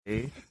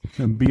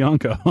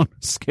Bianca, on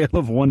a scale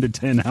of 1 to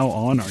 10, how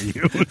on are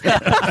you?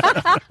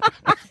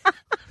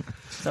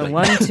 So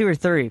 1, 2, or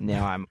 3.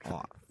 Now I'm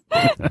off.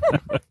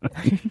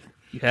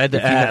 You had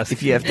to ask.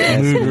 If you have to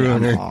ask me,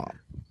 I'm off.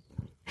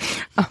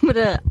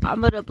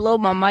 I'm gonna blow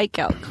my mic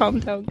out. Calm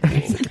down,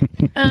 guys.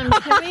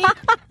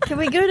 Can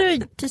we go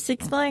to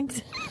Six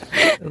Flags?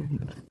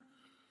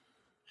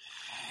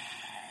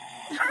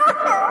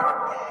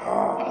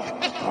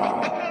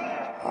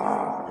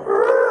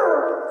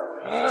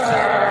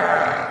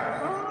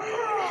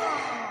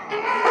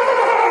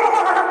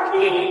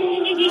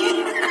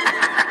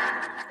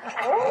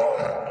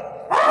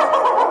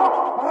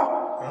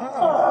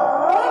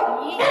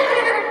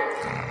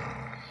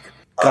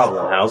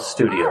 Goblin House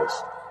Studios.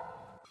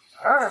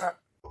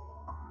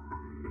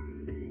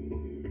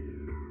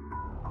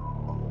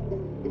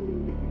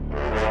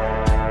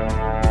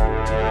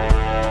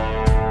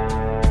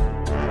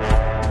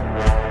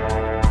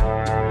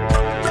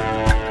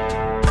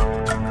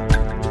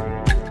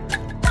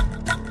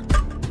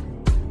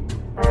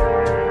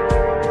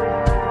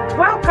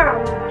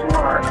 Welcome to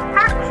our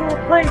actual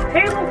play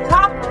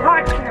tabletop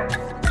podcast.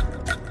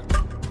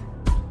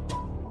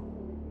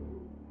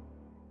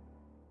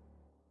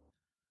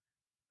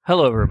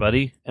 Hello,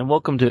 everybody, and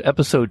welcome to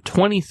episode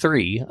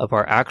 23 of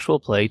our actual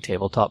play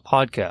tabletop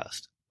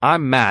podcast.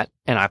 I'm Matt,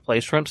 and I play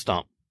Shrimp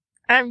Stomp.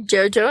 I'm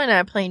JoJo and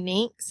I play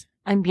Neeks.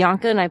 I'm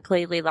Bianca and I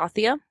play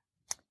Leilathia.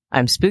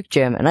 I'm Spook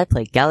Jam and I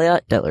play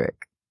Galliot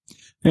Delaric.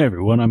 Hey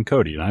everyone, I'm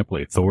Cody and I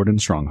play Thoradin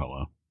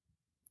Stronghollow.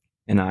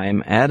 And I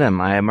am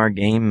Adam. I am our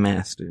game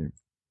master.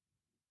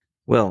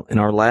 Well, in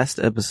our last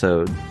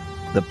episode,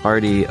 the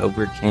party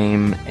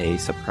overcame a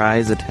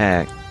surprise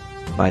attack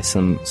by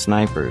some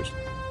snipers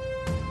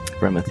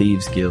from a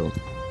thieves guild.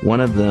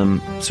 One of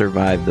them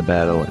survived the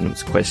battle and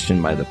was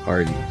questioned by the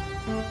party.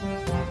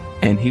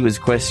 And he was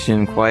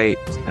questioned quite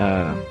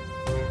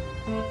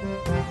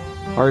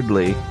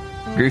hardly,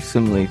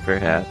 gruesomely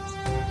perhaps.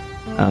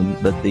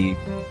 But the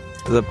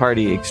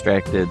party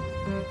extracted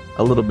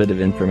a little bit of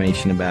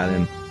information about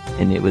him,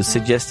 and it was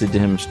suggested to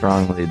him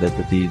strongly that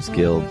the Thieves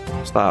Guild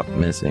stop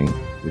messing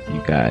with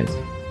you guys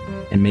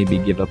and maybe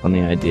give up on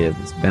the idea of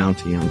this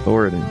bounty on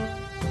Thoradin.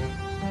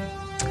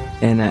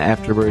 And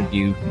afterward,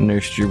 you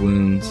nursed your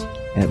wounds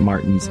at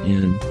Martin's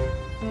Inn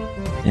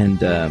and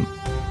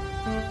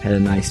had a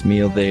nice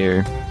meal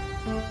there.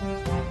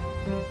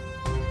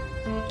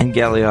 And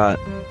Galliot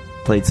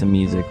played some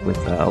music with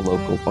a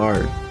local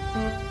bard.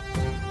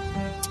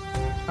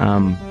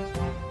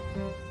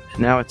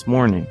 Now it's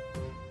morning.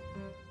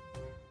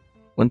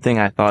 One thing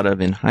I thought of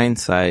in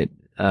hindsight,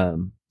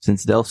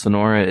 since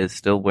Delsinora is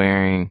still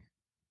wearing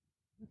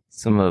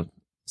some of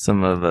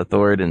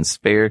Thoradin's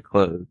spare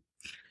clothes,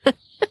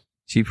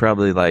 she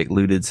probably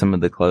looted some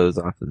of the clothes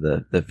off of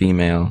the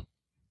female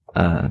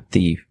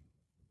thief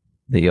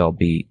that y'all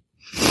beat.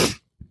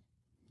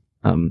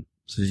 So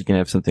she can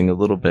have something a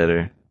little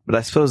better. But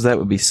I suppose that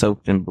would be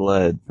soaked in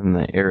blood from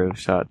the arrow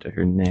shot to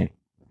her neck.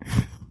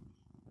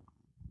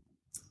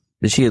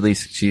 But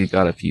she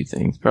got a few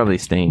things, probably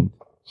stained.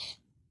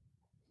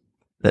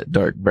 That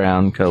dark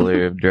brown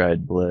color of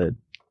dried blood.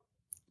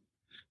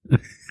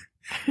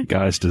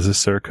 Guys, does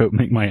this surcoat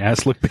make my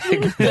ass look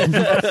big?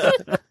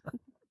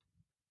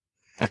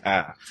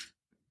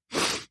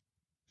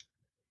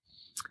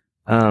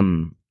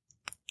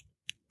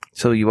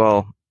 So you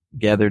all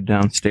gathered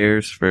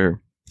downstairs for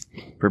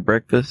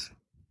breakfast?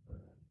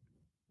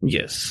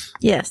 Yes.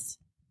 Yes.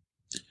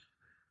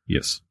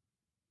 Yes.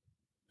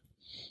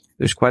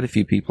 There's quite a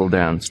few people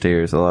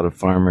downstairs. A lot of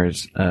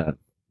farmers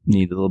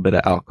need a little bit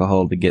of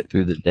alcohol to get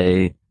through the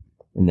day,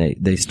 and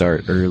they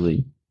start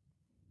early.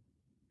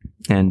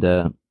 And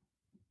a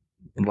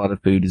lot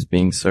of food is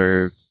being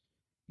served.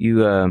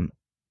 You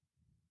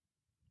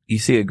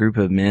see a group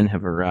of men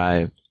have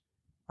arrived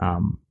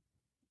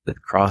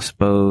with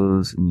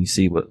crossbows, and you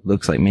see what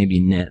looks like maybe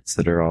nets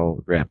that are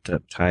all wrapped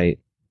up tight.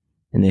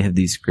 And they have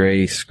these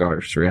gray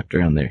scarves wrapped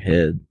around their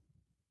head.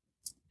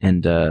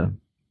 And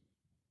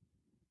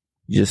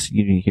you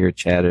can hear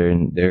chatter,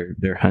 and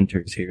they're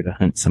hunters here to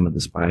hunt some of the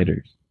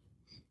spiders.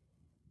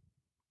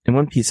 And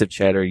one piece of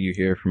chatter you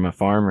hear from a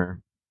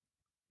farmer.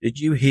 Did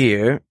you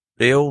hear?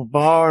 The old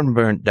barn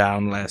burnt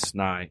down last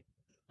night.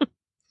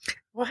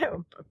 What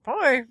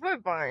barn?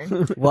 What barn?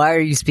 Why are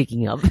you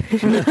speaking up?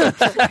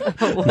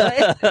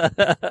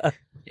 What?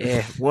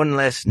 Yeah, one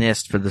less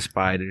nest for the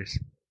spiders.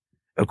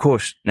 Of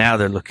course, now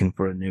they're looking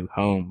for a new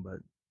home,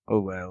 but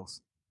oh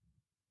wells.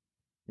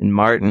 And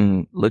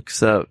Martin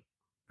looks up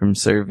from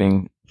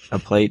serving a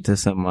plate to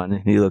someone,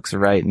 and he looks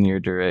right in your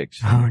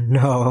direction. Oh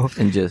no.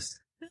 And just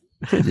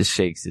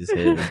shakes his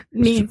head.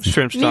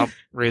 Shrimp Stomp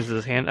raises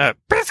his hand.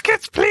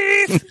 Biscuits,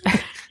 please!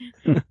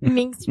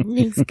 Minx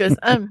goes,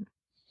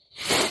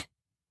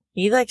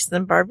 he likes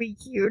them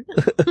barbecued.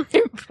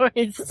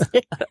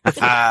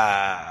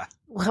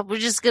 Well, we're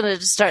just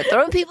gonna start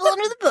throwing people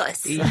under the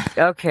bus.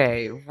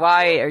 Okay,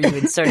 why are you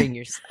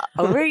inserting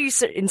where are you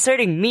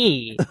inserting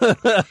me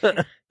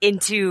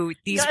into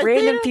these God,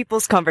 random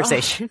people's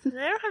conversation? I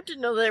don't have to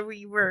know that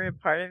we were a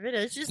part of it.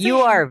 It's just You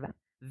are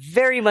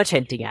very much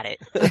hinting at it.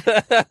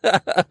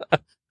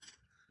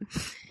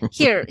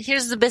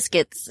 Here's the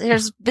biscuits.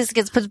 Here's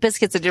biscuits. Put the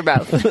biscuits in your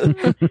mouth.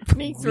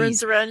 Nix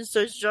runs around and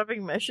starts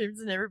dropping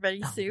mushrooms in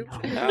everybody's soup.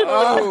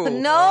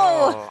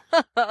 No.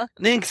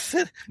 Nix,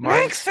 sit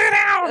Martin,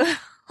 down.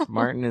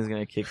 Martin is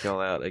going to kick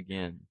y'all out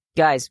again.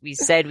 Guys, we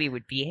said we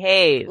would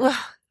behave.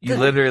 You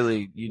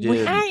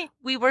did.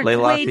 We were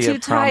Layla way Thea too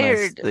promised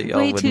tired. that y'all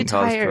Way too wouldn't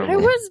cause tired.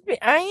 trouble.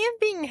 I am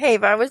being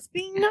behave. I was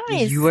being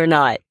nice. You were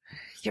not.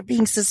 You're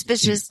being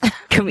suspicious.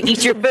 Come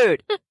eat your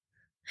food.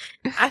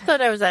 I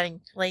thought I was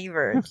adding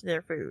flavor to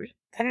their food.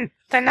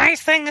 The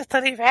nice thing is to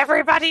leave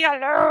everybody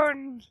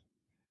alone.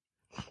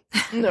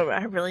 No,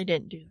 I really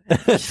didn't do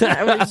that.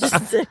 I was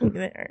just sitting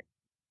there.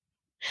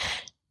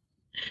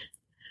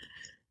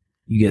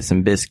 You get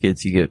some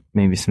biscuits, you get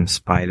maybe some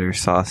spider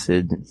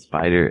sausage and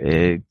spider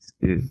eggs.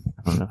 Ew,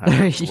 I don't know how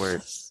that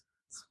works.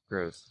 It's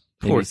gross.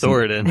 Poor Maybe some-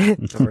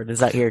 Thoradin. Thor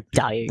is out here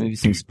dying. Maybe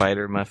some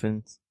spider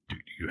muffins. Do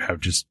you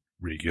have just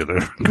regular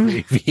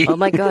gravy? Oh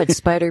my god,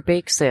 spider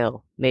bake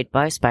sale. Made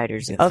by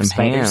spiders, Get of some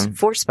spiders, ham.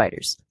 for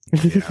spiders.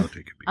 Yeah, I'll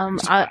take a big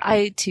piece.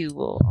 I too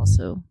will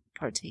also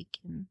partake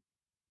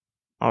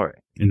All right.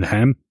 In the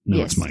ham? No,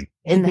 Yes. it's mine.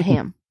 in the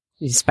ham.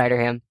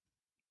 Spider ham.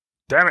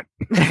 Damn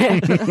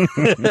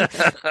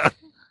it.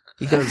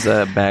 He goes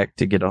back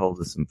to get a hold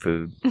of some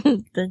food.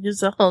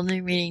 There's a whole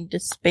new meaning to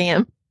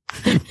spam.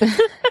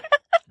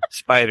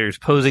 Spiders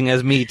posing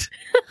as meat.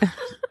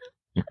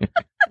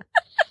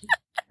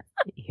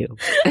 Ew.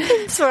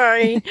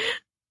 Sorry.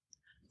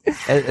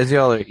 As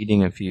y'all are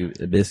eating a few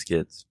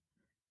biscuits,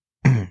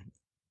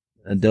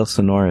 Del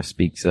Sonora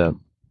speaks up.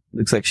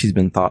 Looks like she's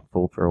been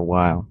thoughtful for a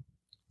while.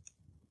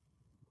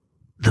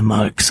 The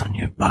marks on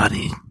your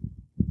body,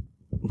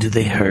 do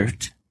they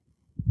hurt?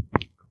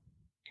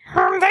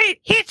 They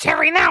itch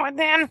every now and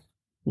then.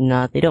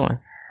 No, they don't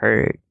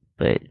hurt,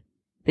 but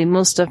They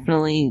most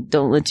definitely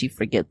don't let you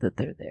forget that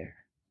they're there.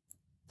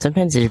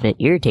 sometimes it's a bit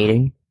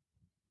irritating.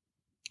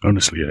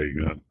 Honestly,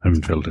 I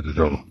haven't felt it at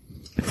all.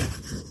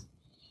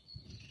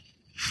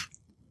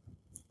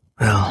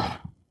 Well,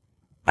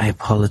 I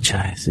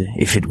apologize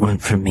if it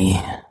weren't for me.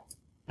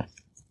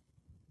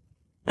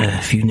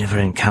 If you never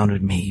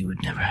encountered me, you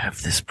would never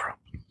have this problem.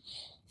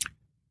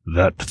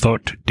 That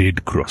thought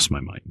did cross my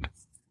mind.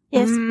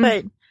 Yes,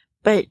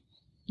 but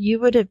you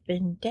would have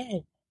been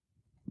dead.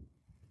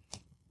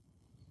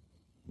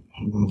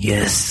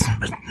 Yes,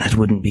 but that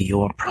wouldn't be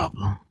your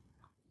problem.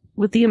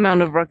 With the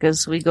amount of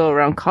ruckus we go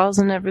around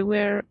causing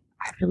everywhere,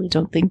 I really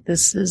don't think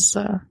this is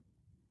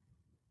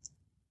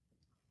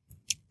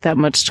that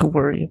much to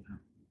worry about.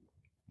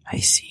 I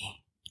see.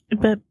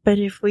 But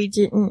if we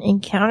didn't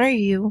encounter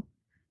you,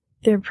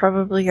 there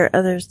probably are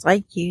others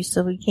like you,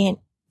 so we can't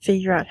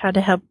figure out how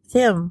to help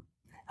them.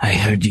 I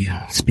heard you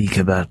speak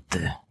about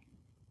the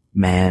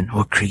man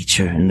or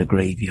creature in the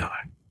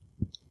graveyard.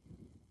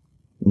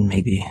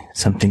 Maybe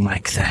something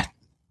like that.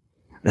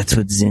 That's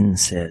what Zin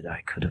said.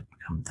 I could have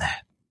become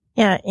that.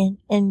 Yeah,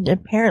 and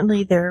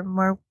apparently there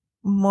are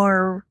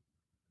more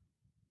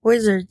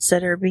wizards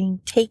that are being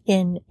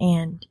taken,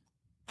 and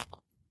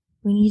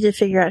we need to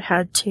figure out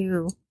how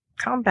to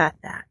combat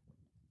that.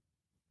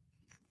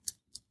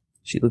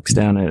 She looks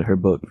down at her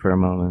book for a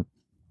moment.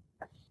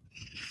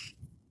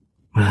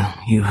 Well,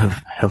 you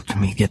have helped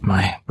me get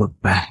my book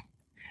back.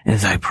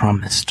 As I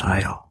promised,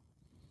 I'll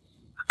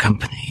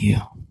accompany you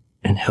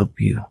and help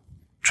you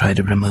try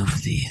to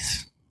remove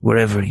these.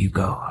 Wherever you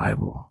go, I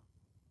will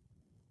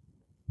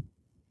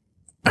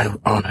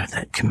honor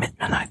that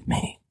commitment I've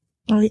made.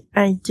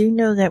 I do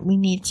know that we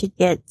need to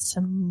get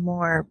some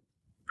more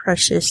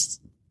precious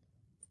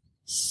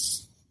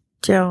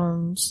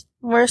stones,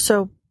 more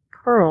so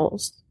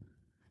pearls.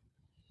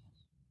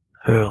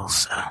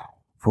 Pearls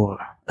for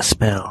a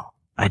spell.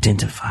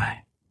 Identify.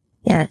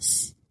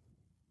 Yes.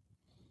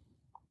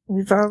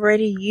 We've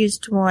already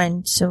used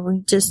one, so we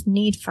just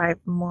need 5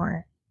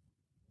 more.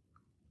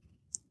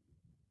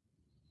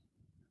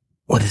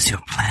 What is your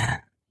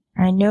plan?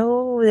 I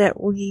know that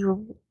we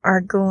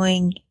are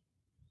going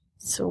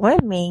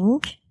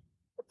swimming.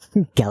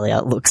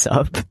 Galliot looks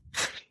up.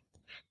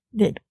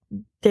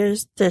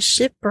 There's the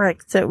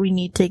shipwrecks that we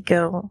need to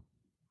go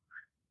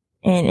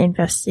and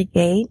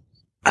investigate.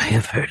 I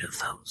have heard of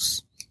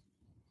those.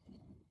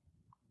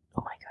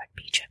 Oh my god,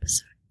 beach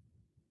episode.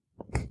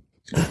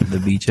 The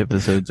beach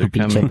episodes are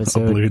Beach coming.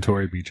 episode.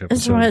 Obligatory beach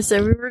That's why I episode.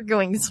 said we were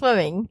going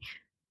swimming.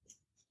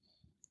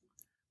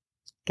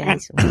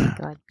 Guys, oh my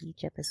god,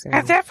 beach episode.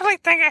 I definitely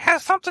think it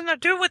has something to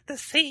do with the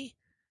sea.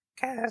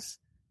 Because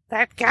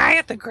that guy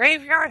at the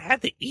graveyard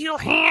had the eel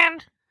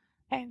hand,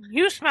 and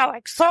you smell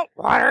like salt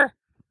water.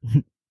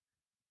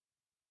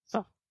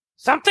 So,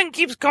 something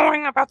keeps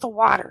going about the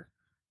water.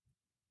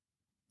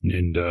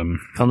 And,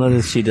 I'll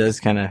notice she does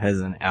kind of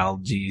has an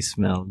algae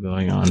smell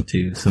going on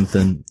too.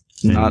 Something,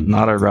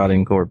 not a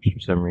rotting corpse for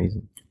some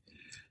reason.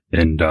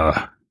 and,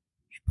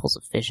 She pulls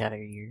a fish out of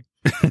your ear.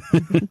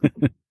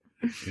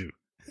 Ew.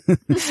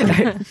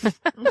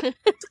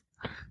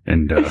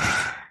 And,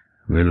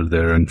 well,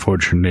 they're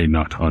unfortunately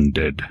not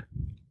undead.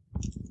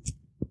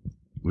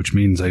 Which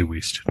means I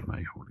wasted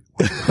my holy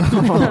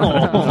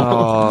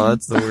Oh,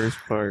 that's the worst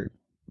part.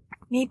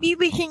 Maybe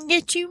we can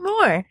get you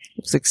more.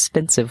 It's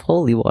expensive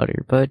holy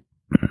water, but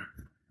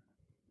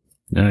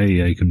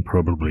I can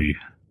probably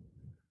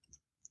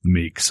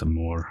make some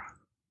more.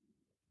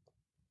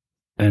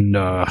 And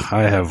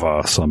I have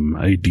some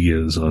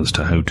ideas as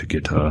to how to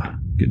get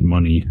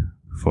money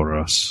for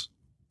us.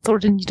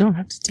 Thoradin, you don't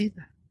have to do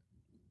that.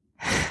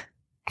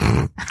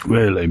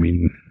 Well, I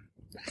mean,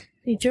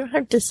 You don't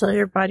have to sell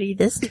your body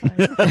this time.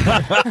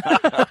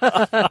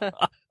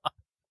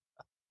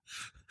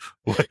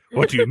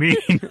 what do you mean?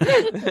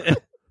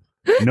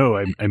 No,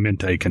 I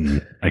meant I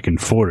can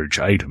forge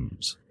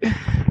items.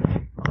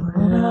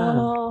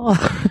 Oh.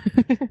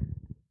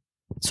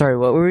 sorry,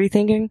 what were we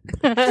thinking?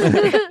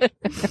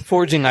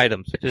 Forging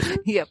items. Just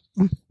Yep.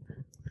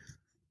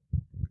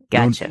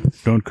 Gotcha.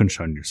 Don't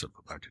concern yourself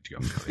about it,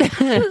 young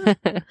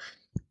guy.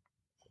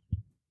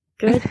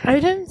 Good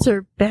items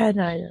or bad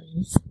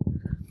items?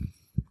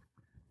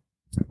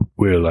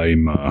 Well,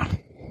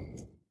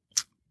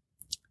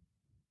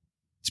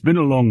 it's been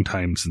a long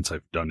time since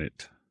I've done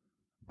it,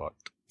 but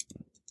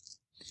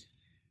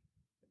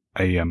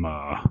I am,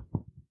 at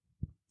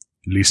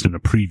least in a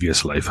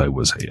previous life, I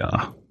was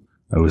a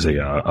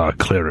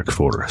cleric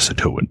for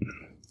Satoan.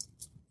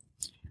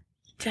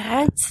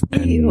 That's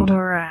the And-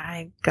 aura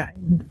I've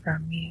gotten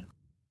from you.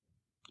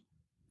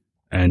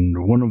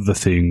 And one of the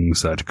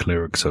things that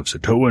clerics of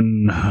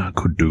Satoan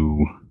could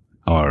do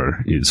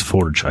is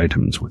forge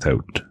items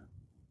without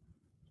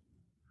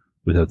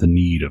the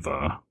need of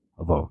a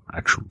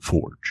actual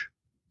forge.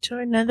 So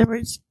in other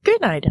words,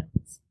 good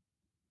items.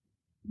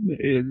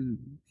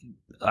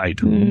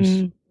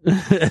 Items.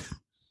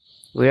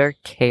 We are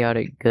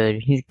chaotic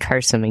good. You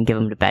curse them and give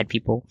them to bad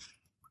people.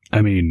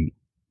 I mean,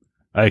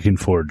 I can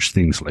forge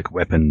things like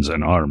weapons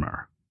and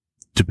armor,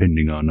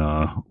 depending on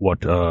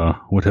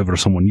whatever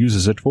someone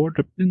uses it for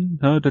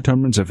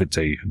determines if it's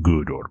a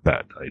good or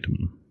bad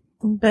item.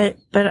 But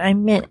I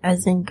meant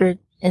as in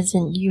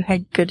you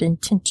had good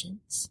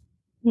intentions.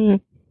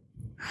 When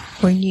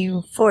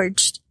you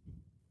forged.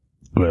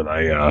 Well,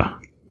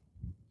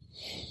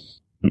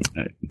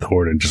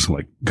 Thoradin just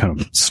like kind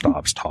of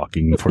stops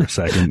talking for a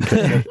second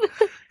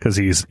because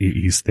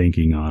he's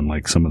thinking on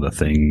like some of the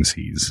things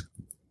he's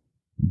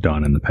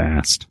done in the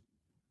past.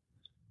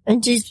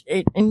 And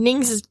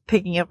Nings is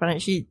picking up on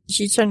it.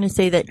 She's trying to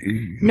say that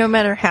no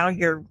matter how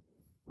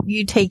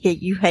you take it,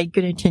 you had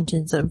good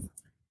intentions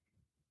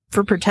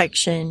for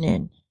protection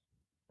and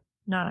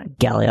not.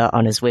 Gallia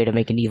on his way to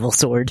make an evil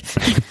sword.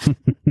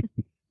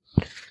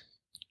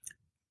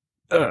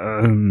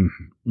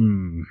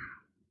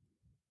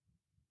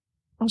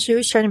 Well, she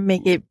was trying to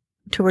make it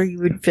to where you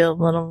would feel a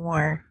little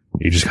more.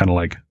 He just kind of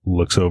like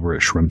looks over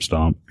at Shrimp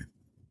Stomp.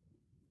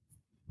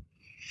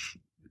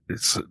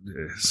 It's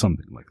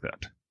something like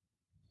that.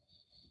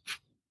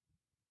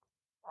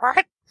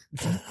 What?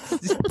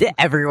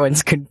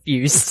 Everyone's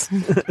confused.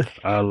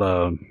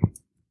 I'll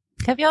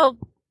Have y'all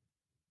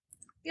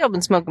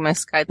been smoking my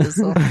Sky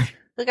Thistle?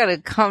 Look at a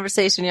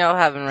conversation y'all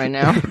having right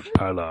now.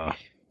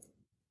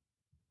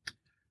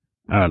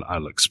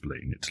 I'll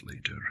explain it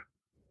later.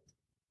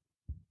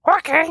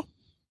 Okay.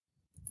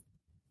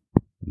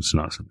 It's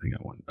not something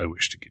I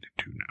wish to get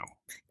into now.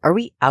 Are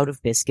we out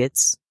of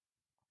biscuits?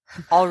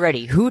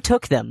 Already. Who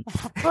took them?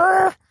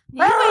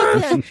 You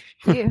ate them.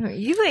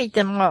 You ate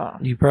them all.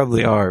 You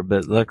probably are,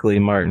 but luckily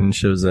Martin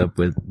shows up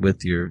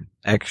with your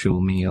actual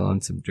meal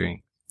and some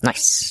drink.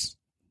 Nice.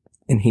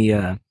 And he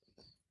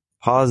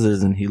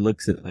pauses and he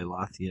looks at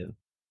Lylathia.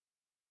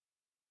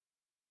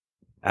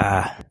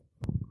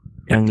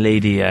 Young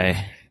lady,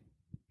 I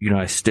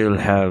still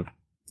have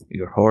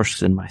your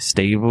horse in my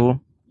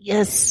stable.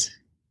 Yes.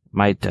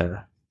 Might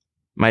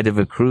have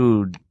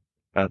accrued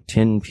about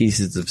 10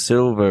 pieces of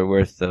silver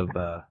worth of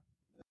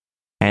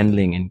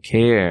handling and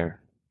care,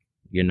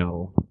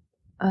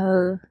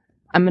 I'm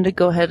gonna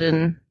go ahead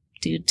and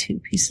do 2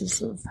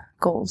 pieces of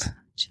gold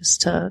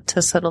just to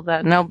settle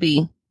that, and I'll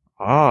be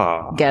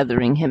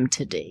gathering him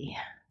today.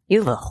 You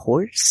have a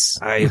horse?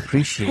 I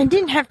appreciate And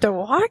didn't have to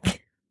walk?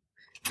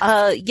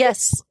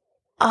 Yes.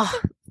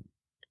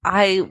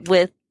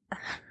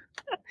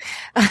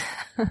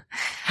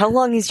 How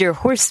long has your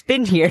horse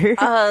been here?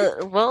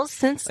 Well,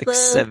 since like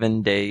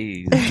 7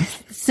 days.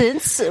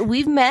 since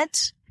we've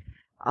met,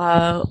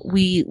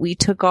 we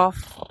took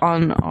off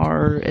on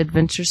our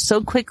adventure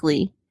so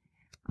quickly.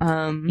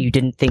 You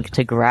didn't think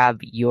to grab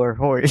your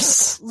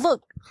horse.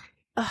 Look,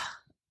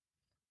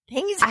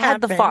 Things I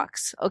had the happen.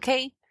 fox,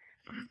 okay?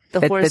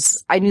 The That- horse,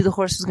 that's- I knew the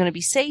horse was going to be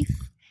safe,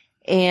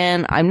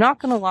 and I'm not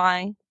going to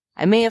lie,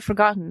 I may have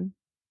forgotten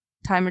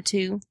a time or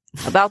two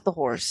about the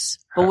horse,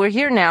 but we're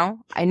here now.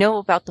 I know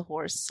about the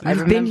horse.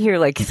 I've been here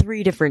like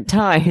 3 different 8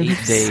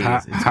 times. days.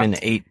 It's been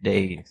 8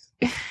 days.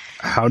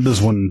 How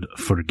does one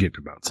forget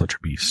about such a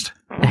beast?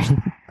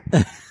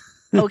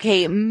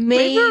 Okay,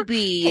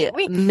 maybe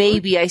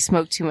we- I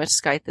smoked too much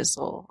Sky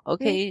Thistle.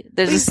 Okay,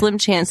 there's a slim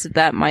chance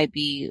that might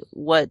be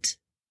what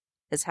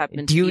has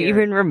happened. Do you here.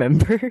 even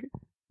remember?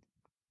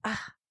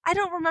 I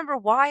don't remember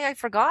why I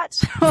forgot.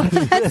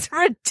 That's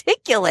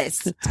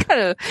ridiculous. It's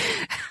kind of.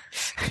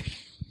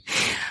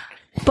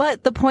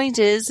 But the point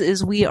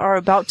is we are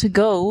about to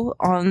go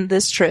on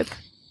this trip.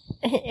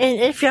 And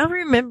if y'all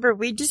remember,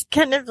 we just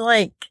kind of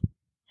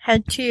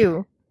had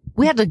to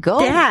We had to go.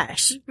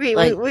 dash. We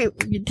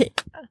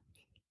did.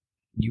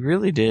 You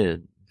really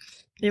did.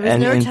 There was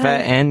And no in time.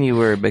 fact, and you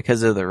were,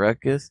 because of the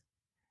ruckus,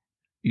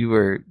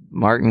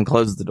 Martin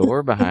closed the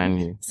door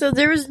behind you. So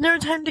there was no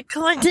time to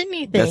collect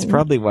anything. That's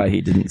probably why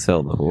he didn't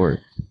sell the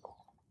horse.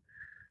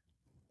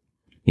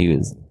 He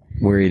was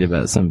worried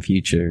about some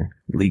future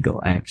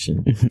legal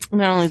action.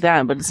 Not only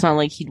that, but it's not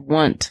like he'd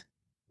want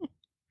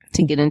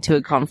to get into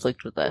a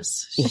conflict with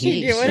us.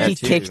 He That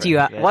too, kicked you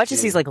out. right? Watch That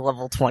as he's too. like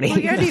level 20.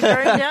 We already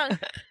burned down.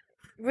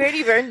 We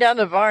already burned down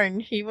the barn.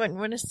 He wouldn't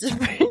want us to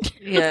burn.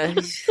 Yeah.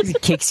 He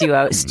kicks you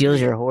out,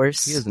 steals your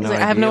horse. He has He's no like,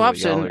 I have idea no what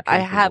y'all option. are I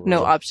have capable no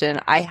of. option.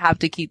 I have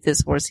to keep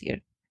this horse here.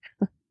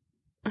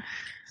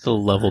 It's a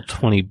level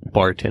 20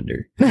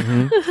 bartender.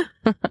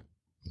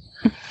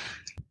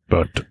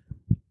 But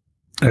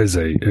as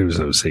I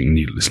was saying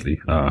needless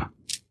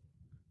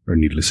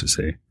to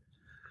say,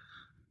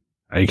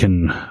 I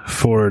can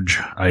forge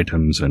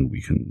items and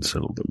we can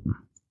sell them.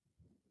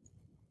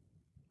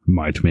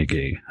 Might make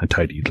a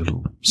tidy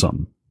little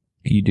sum.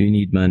 You do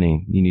need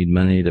money. You need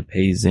money to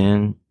pay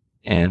Zen,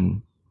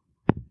 and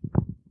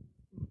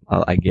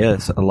I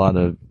guess a lot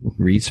of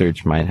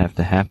research might have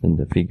to happen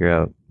to figure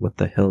out what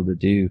the hell to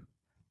do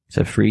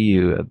to free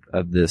you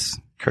of this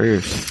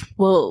curse.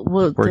 Well,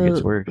 Before it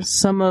gets worse.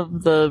 some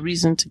of the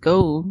reason to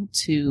go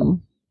to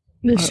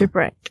The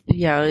shipwreck.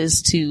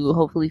 is to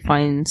hopefully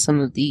find some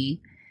of the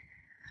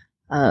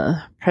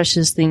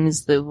precious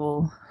things that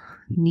we'll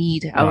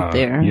need out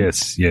there.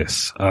 Yes.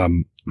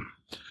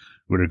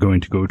 We're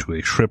going to go to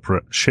a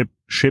shipwreck. A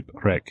shrimp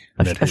wreck?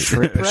 A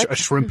shrimp wreck.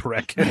 Shrimp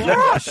wreck.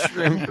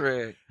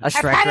 A I've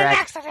Shrek had an wreck.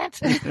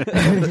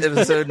 accident.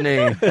 Episode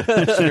name.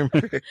 Shrimp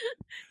wreck.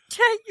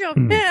 Take your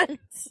Hmm.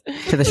 pants.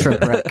 To the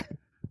shrimp wreck.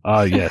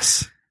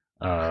 Yes.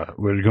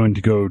 We're going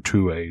to go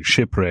to a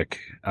shipwreck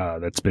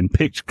that's been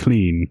picked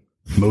clean,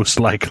 most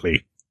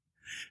likely,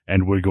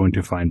 and we're going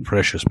to find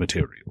precious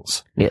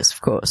materials. Yes,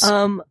 of course.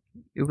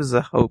 It was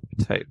a hope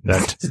type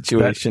That-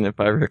 situation, if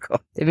I recall.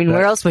 I mean,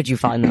 where else would you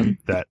find them?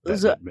 That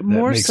So,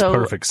 more makes so-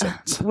 perfect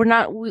sense. We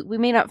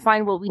may not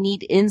find what we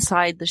need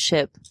inside the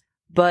ship,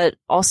 but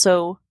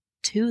also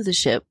to the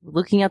ship.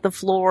 Looking at the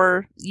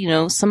floor,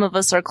 some of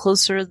us are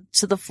closer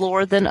to the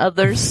floor than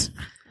others.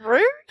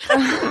 Rude.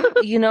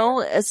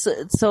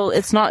 So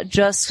it's not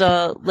just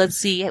let's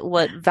see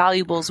what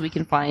valuables we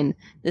can find.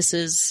 This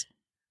is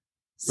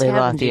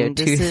Leilathia, scavenging.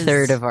 This is-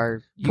 2/3 of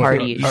our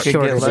party You is could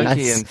shorter get than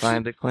lucky us. and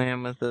find a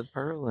clam with a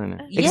pearl in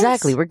it. Yes.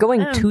 Exactly. We're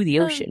going Um, to the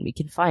ocean. We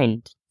can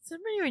find.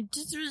 Somebody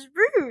just was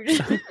rude.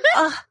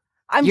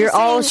 You're just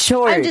all saying-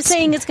 short. I'm just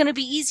saying it's going to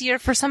be easier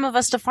for some of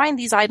us to find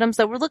these items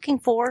that we're looking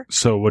for.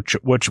 So what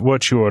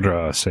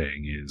you're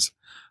saying is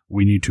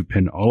we need to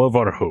pin all of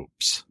our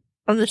hopes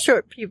On the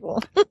short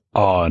people.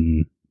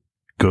 on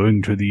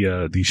going to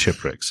these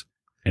shipwrecks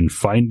and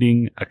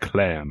finding a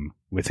clam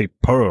with a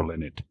pearl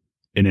in it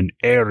in an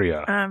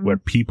area where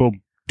people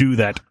do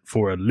that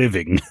for a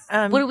living.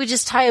 What do we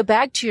just tie a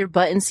bag to your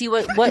butt and see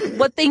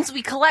what things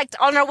we collect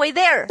on our way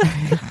there?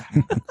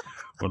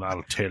 Well,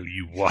 I'll tell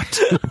you what.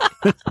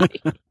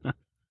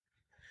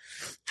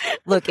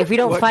 Look, if we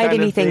don't What find kind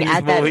of anything things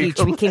at that will we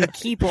beach, we can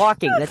keep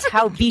walking. That's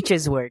how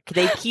beaches work.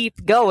 They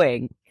keep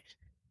going.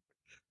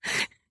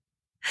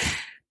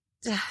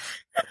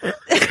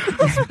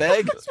 This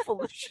bag is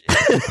full of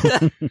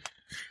shit.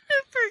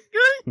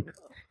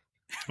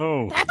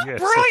 Oh, That's yes.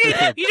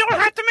 brilliant. You don't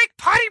have to make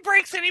potty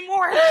breaks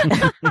anymore.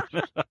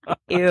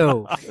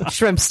 Ew.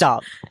 Shrimp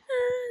stop.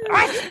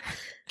 What?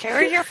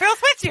 Carry your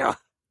filth with you.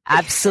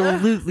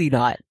 Absolutely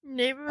not.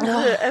 Name of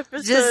the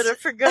episode Just- of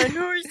Forgotten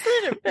Horse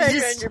and a bag on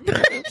Just- your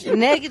back.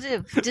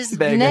 Negative, just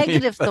Bag on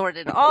negative, your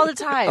Thoradin, all the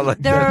I time. like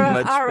There that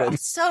much are better.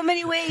 so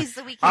many ways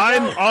that we can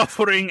I'm go.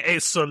 offering a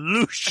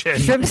solution.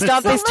 Shrimp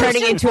stop is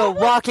turning into a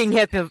walking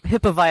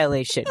HIPAA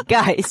violation.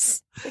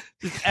 Guys.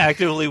 Just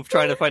actively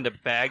trying to find a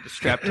bag to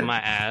strap to my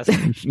ass.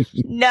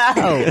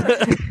 No.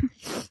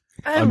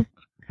 Um,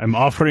 I'm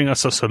offering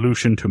us a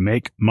solution to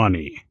make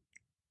money.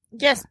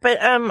 yes,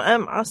 but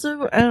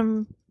also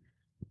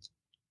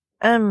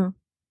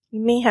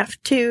you may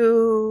have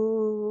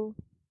to.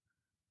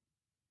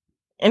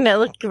 And I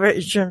look over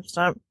at Shrimp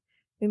Stomp.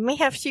 We may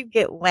have to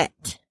get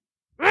wet.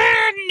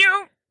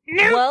 No.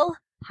 Well,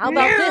 how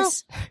about No.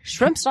 this?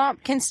 Shrimp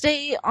Stomp can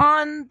stay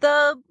on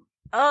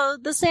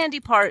the sandy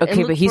part. Okay,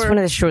 and but look he's for- one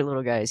of the short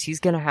little guys. He's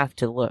gonna have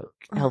to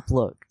help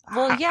look.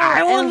 Well, yeah,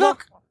 I will and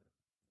look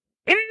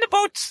in the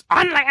boats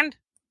on land.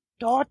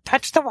 Don't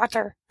touch the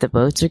water. The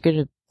boats are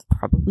gonna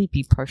probably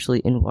be partially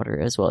in water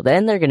as well.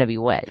 Then they're gonna be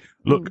wet.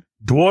 Look,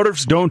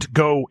 dwarves don't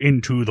go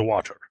into the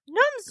water.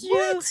 Nuns,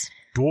 you.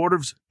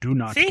 Dwarves do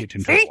not See? get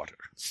into See? the water.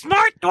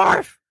 Smart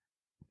dwarf.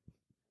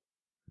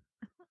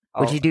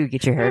 What'd you do?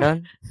 Get your hair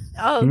done?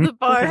 Oh, Hmm? the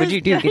bar. What'd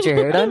you do? Get your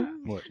hair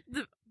done? What?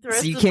 The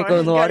rest So you of the can't bar go has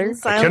in the water?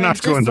 gotten I cannot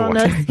silent go in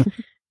just the on water.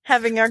 us.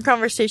 having our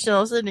conversation,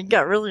 all of a sudden it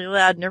got really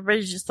loud and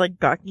everybody's just like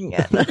gawking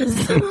at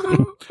us.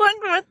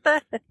 What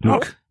the heck?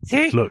 Look,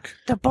 See, look.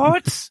 the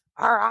boats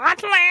are on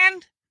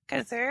land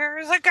because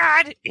there's a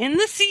god in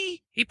the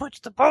sea. He puts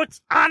the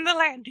boats on the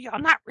land. Do y'all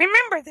not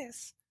remember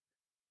this?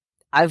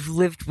 I've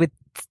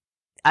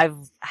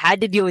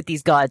had to deal with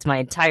these gods my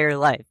entire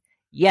life.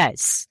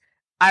 Yes,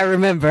 I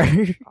remember.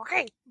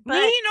 Okay,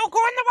 But- me no go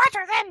in the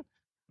water then.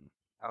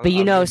 But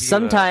you know,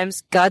 sometimes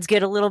gods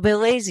get a little bit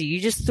lazy.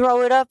 You just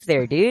throw it up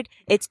there, dude.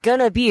 It's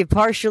gonna be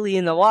partially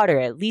in the water,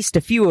 at least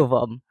a few of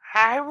them.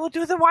 I will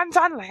do the ones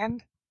on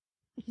land.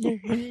 You're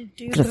gonna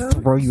do I'm gonna those?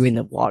 throw you in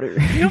the water.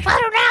 You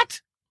better not.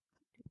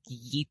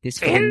 Yeet this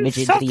fucking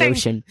midget into the Insulting.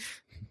 ocean.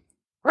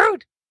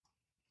 Rude.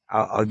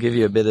 I'll give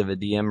you a bit of a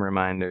DM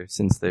reminder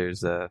since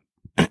there's no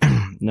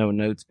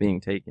notes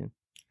being taken.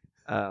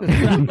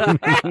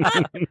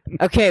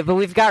 Okay, but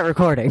we've got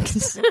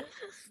recordings.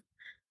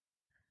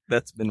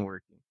 That's been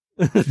working.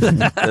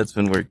 That's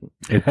been working.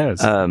 It has.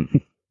 The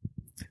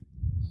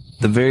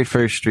very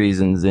first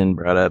reason Zen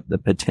brought up the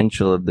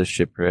potential of the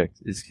shipwreck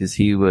is because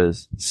he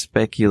was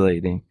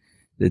speculating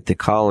that the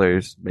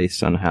collars,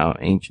 based on how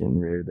ancient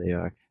and rare they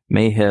are,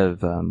 may have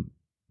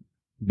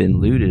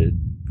been looted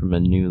from a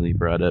newly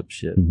brought up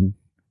ship, Mhm.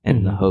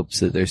 in the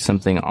hopes that there's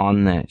something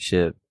on that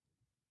ship,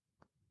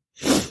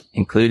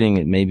 including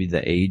it maybe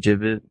the age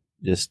of it,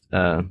 just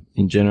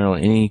in general,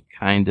 any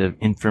kind of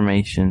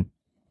information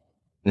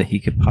that he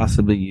could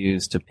possibly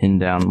use to pin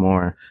down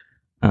more,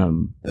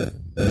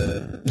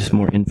 just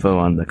more info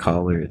on the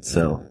collar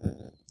itself.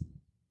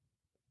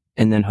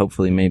 And then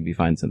hopefully maybe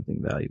find something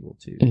valuable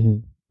too.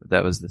 Mhm. But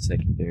that was the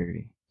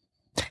secondary.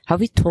 Have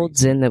we told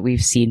Zin that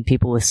we've seen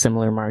people with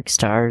similar marks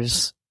to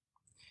ours?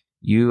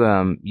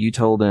 You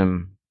told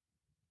him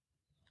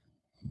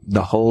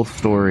the whole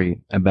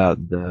story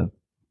about the,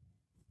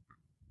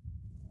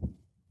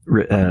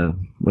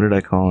 what did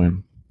I call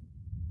him?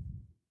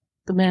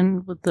 The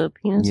man with the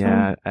penis arm?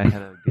 Yeah, I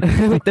had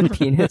a With the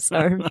penis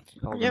arm.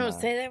 called You him don't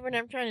out. say that when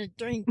I'm trying to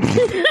drink.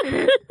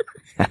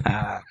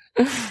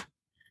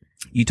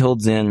 You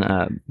told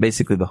Zen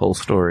basically the whole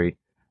story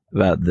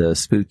about the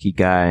spooky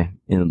guy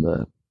in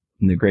the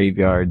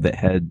graveyard that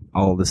had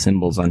all the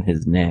symbols on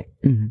his neck,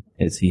 Mhm.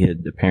 as he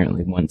had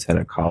apparently once had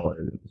a collar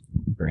that was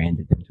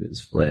branded into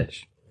his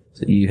flesh.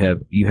 So you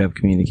have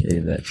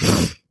communicated that to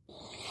him,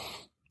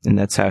 and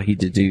that's how he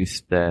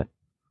deduced that.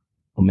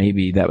 Well,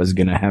 maybe that was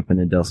going to happen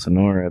to Del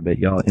Sonora, but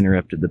y'all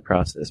interrupted the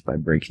process by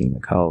breaking the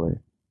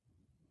collar.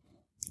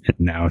 And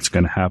now it's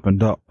going to happen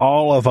to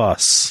all of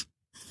us.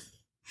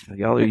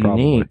 Y'all are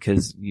Probably. unique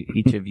because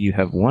each of you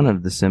have one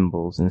of the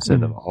symbols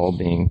instead of all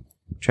being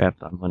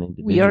trapped on one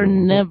individual. We are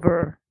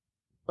never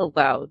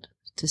allowed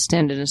to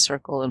stand in a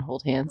circle and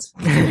hold hands.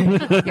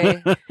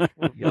 Okay.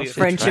 Y'all should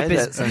Friendship try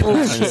is that sometime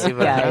and see bullshit,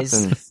 what guys.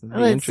 happens. It'd be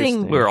Let's sing.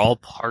 interesting. We're all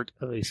part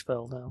of a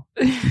spell now.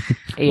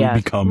 Yeah.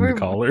 We become We're- the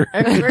collar.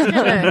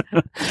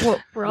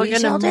 We're all We gonna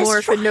shall morph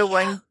destroy into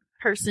one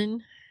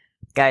person.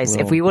 Guys,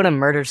 if Well- we want to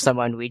murder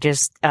someone, we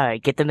just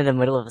get them in the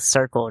middle of a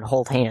circle and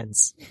hold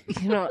hands.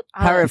 You know,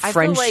 Power of I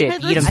feel like-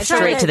 friendship, eat them I feel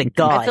straight like- to the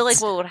gods. I feel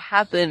like what would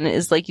happen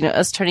is like, you know,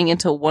 us turning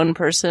into one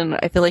person.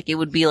 I feel like it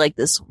would be like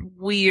this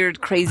weird,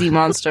 crazy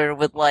monster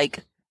with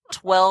like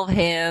 12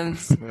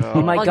 hands.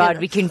 Oh my I'll god, get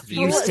we can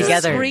fuse full-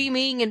 together.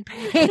 Screaming in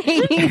pain.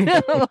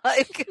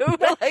 like,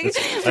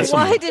 That's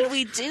why some- did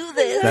we do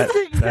this? That-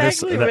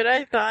 That's exactly that- what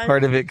I thought.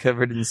 Part of it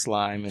covered in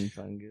slime and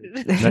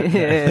fungus.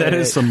 That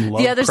is some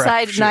The other Lovecraft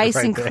side shit nice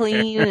right and there.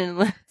 clean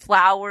and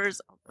flowers.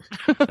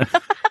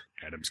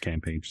 Adam's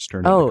campaign just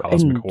turned Oh, into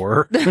cosmic and-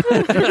 horror.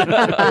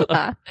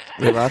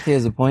 Lati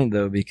has a point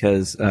though,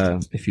 because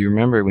if you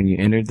remember when you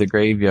entered the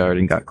graveyard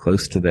and got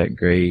close to that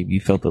grave, you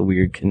felt a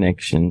weird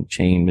connection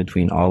chain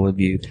between all of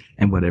you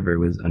and whatever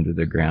was under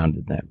the ground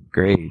in that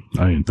grave.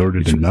 I and Thoradin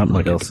Which did was not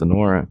like El it.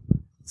 Sonora.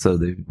 So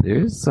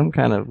there's some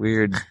kind of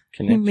weird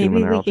connection Maybe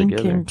when they're we all can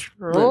together.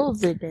 control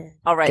the dead.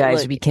 All right, Guys,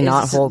 look, we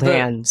cannot it's hold the-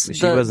 hands.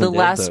 She The wasn't dead,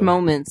 last though.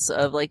 moments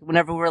of like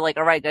whenever we're like,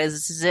 all right, guys,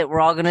 this is it. We're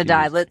all gonna She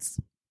die. was- Let's.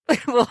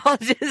 We'll all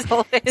just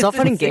hold hands. It's all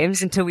fun and and sing.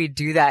 games until we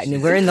do that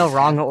and we're in the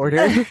wrong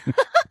order.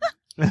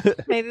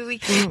 Maybe we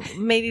can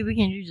do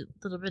a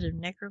little bit of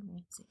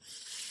necromancy.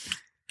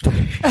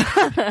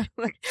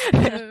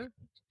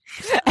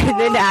 And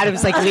then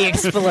Adam's like, we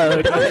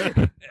explode.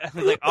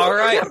 He's like, all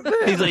right.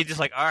 He's like, just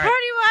like, all right.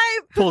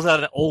 Party Pulls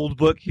out an old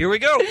book. Here we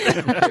go.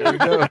 There we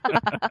go.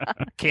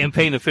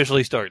 Campaign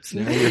officially starts.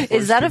 Now you're Is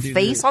forced that to a do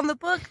face this. on the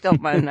book? Don't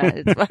mind that.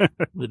 It's fine.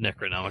 The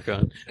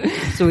Necronomicon.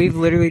 So we've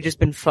literally just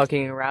been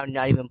fucking around,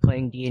 not even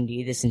playing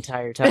D&D this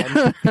entire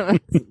time.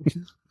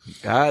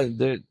 God,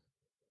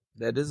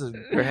 that is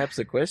perhaps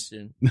a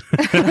question.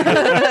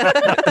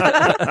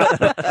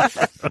 I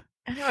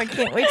know, I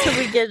can't wait till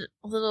we get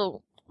a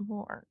little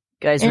more.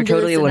 Guys, we're into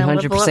totally this and I'll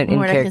level up 100% in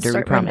more and I can character, we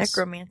start my promise.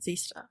 necromancy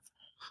stuff.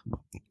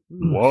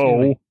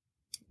 Whoa.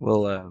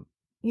 Well,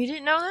 You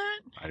didn't know that?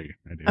 I did.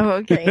 Oh,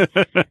 okay.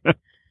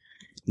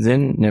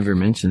 Zen never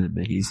mentioned it,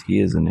 but he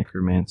is a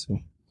necromancer,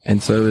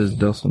 and so is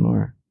Del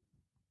Sonora.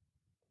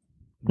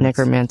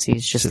 Necromancy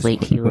is just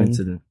late healing.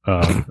 Coincidence.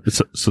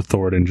 So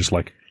Thoradin just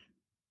like,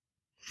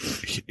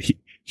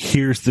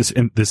 here's this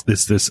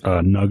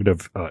nugget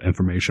of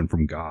information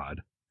from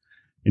God,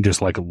 and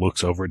just like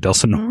looks over at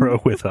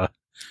Delsinora with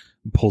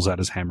pulls out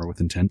his hammer with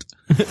intent.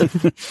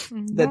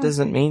 That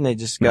doesn't mean they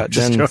just got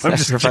done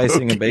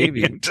sacrificing a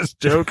baby. I'm just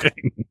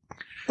joking.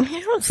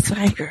 You don't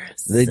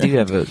sacrifice. They do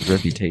have a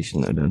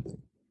reputation, though, don't they?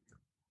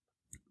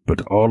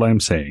 But all I'm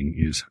saying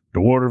is,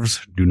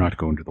 dwarves do not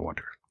go into the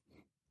water.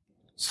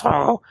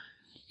 So,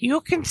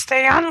 you can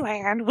stay on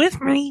land with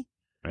me.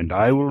 And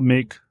I will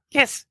make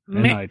Yes,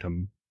 an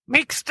item.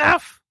 make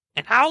stuff,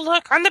 and I'll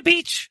look on the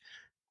beach,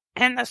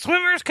 and the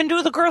swimmers can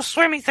do the gross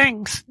swimmy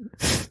things.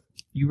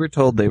 You were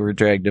told they were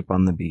dragged up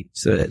on the beach,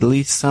 so at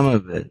least some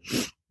of it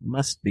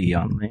must be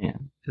on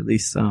land. At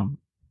least some.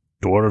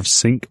 Dwarves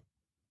sink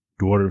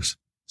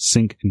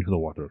into the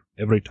water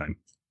every time.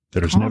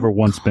 There's never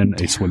once been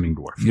a swimming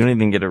dwarf. You don't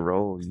even get a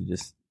roll. You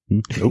just,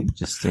 Nope. you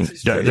just think.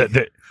 How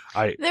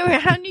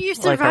do you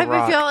survive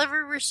if y'all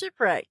ever were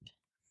shipwrecked?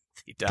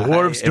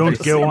 Dwarves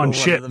don't go on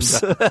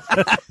ships. Then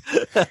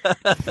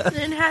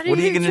how do What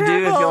are you going gonna to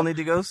do if y'all need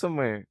to go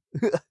somewhere?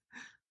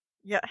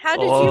 Yeah, how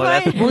did you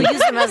find? We'll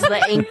use them as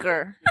the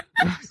anchor.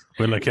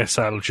 Well, I guess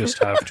I'll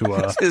just have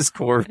to. His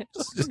corpse.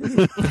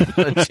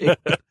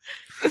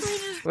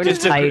 We're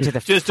just tie you to the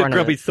Just a front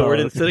grumpy of the boat.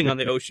 Thoradin sitting on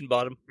the ocean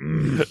bottom.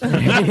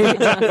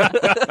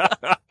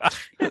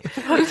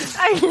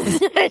 I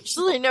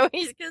actually know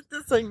he's got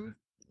this like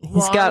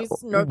He's got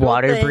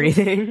water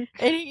breathing.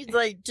 and he's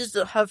like just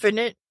huffing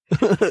it.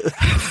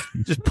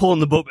 Just pulling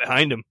the boat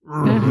behind him.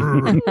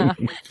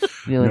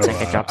 Feeling like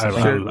I dropped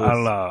something.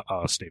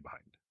 I'll stay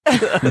behind.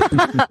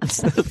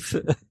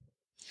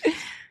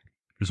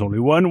 There's only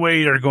one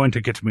way you're going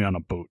to get me on a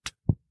boat.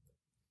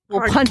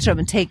 We'll punch him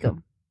and take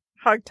him.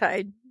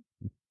 Hogtied.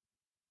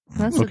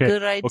 That's a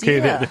good idea. Okay,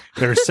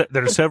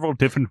 there are several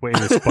different ways,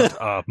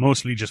 but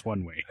mostly just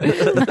one way.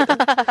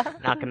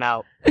 Knock him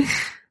out.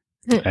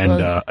 And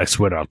I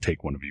swear I'll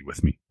take one of you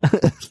with me.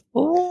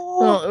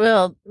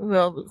 Well,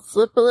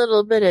 slip a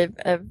little bit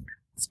of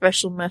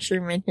special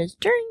mushroom in his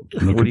drink.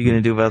 What are you going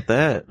to do about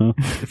that Huh?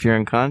 if you're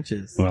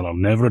unconscious? Well, I'll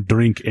never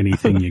drink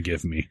anything you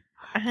give me.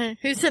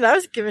 Who said I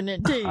was giving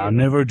it to you? I'll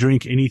never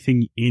drink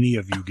anything any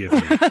of you give me.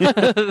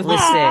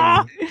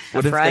 Listen,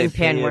 What if frying they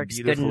pan pay a works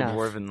good beautiful enough.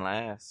 dwarven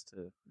lass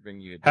to bring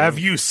you a drink? Have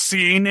you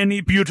seen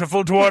any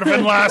beautiful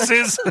dwarven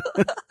lasses?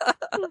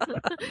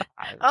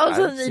 All of a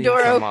sudden the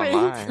door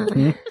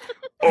opens.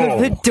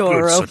 Oh, The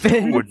door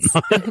good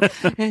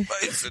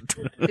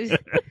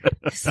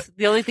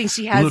The only thing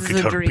she has Look is at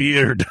a her drink.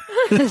 beard.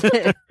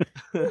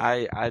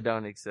 I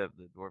don't accept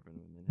the dwarven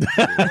women.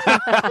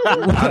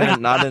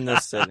 Not in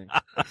this setting.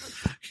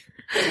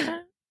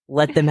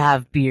 let them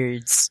have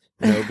beards.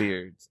 No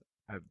beards.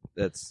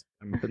 I'm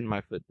putting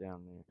my foot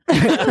down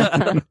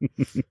there.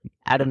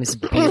 Adam is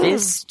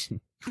beardist.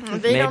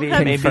 They don't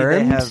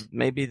have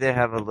Maybe they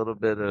have a little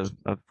bit of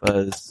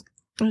fuzz,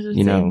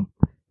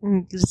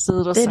 Just a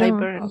little They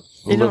don't- sideburn.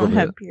 They little don't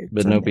have bit, beards.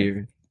 but no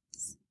beard.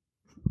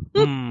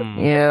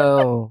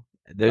 Ew.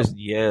 There's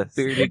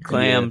Bearded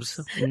clams.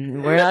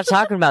 We're not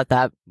talking about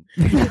that.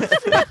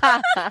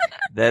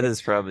 That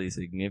is probably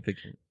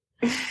significant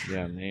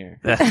down there.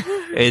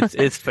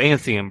 It's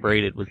fancy and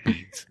braided with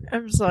beads.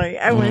 I'm sorry.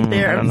 I went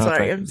there. I don't I'm know if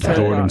sorry. I I'm can- sorry.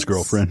 Jordan's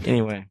girlfriend.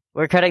 Anyway,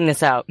 We're cutting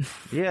this out.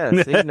 yeah,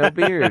 see, no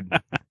beard.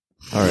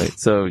 All right,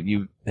 so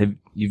you've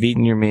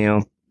eaten your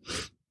meal.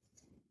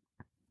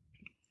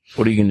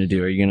 What are you going to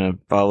do? Are you going to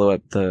follow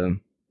up the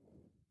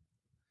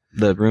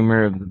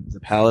rumor of the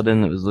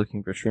paladin that was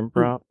looking for shrimp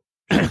rock?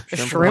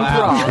 Shrimp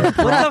Wow. romp.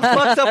 What the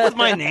fuck's up with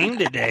my name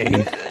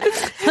today?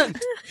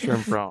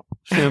 Shrimp rock.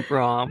 Shrimp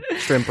romp.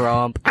 Shrimp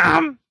romp.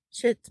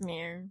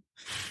 Shitsmere.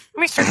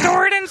 Mr.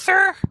 Thoradin,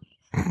 sir?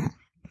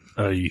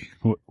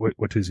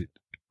 What is it?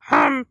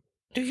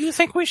 Do you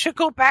think we should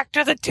go back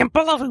to the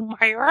Temple of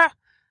Umaira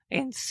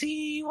and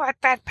see what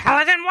that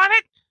paladin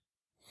wanted?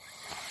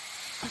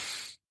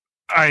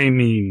 I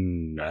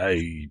mean,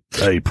 I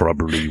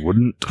probably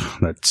wouldn't.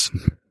 But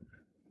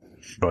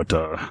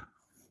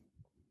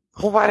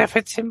Well, what if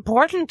it's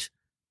important?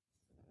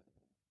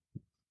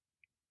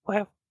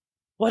 Well,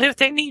 what if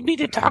they need me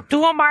to talk to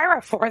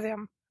Umaira for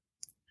them?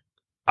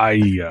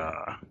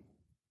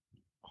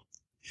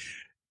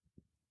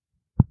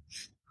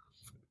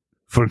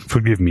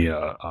 Forgive me,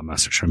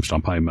 Master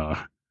Shrimpstomp. I'm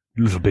a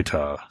little bit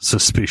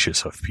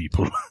suspicious of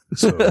people.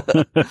 So,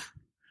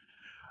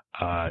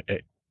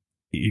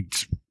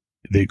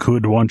 they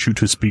could want you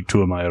to speak to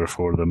Amira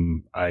for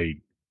them. I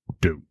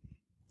don't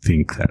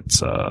think that's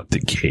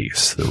the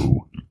case,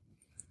 though.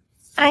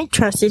 I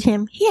trusted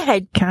him. He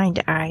had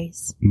kind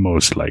eyes.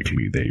 Most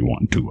likely they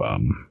want to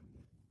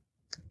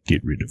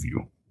get rid of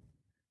you.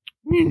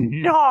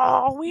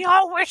 No, we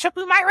all worship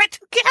Umaira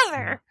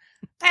together.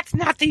 That's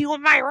not the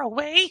Umaira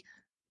way.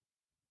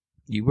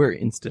 You were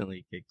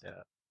instantly kicked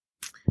out.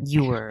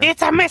 You were.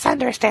 It's a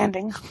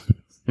misunderstanding.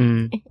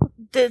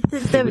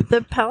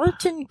 The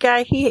paladin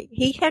guy,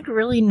 he had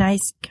really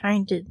nice,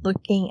 kinded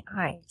looking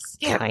eyes.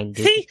 Yeah,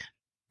 Kinded. see?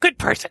 Good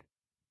person.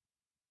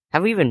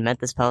 Have we even met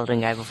this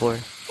paladin guy before?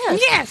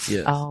 Yes.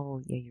 Yes.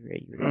 Oh, yeah, you're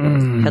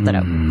right. Cut that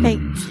out. Hey,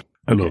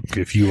 Look,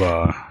 if you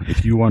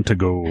want to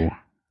go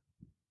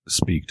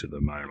speak to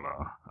them,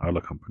 I'll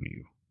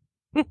accompany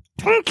you.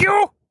 Thank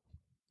you.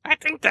 I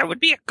think that would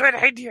be a good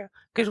idea,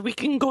 because we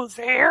can go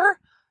there,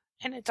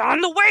 and it's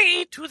on the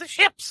way to the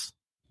ships.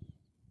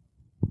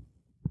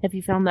 Have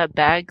you found that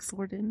bag,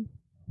 Thoradin?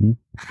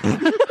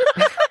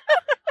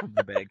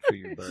 The bag for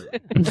your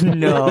butt.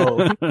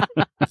 No.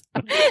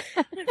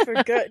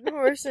 Forgotten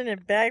horse in a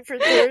bag for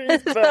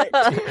Thoradin's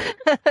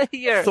butt.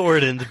 You're...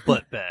 Thoradin's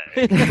butt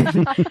bag.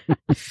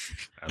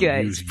 I'll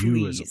Guys, use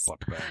you as please. a butt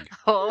bag.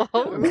 Oh,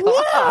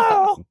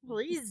 Whoa!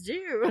 Please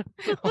do.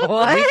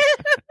 what?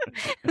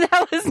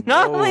 That was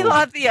not Whoa.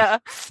 Latvia.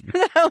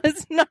 That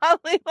was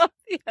not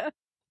Latvia.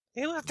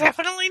 It was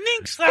definitely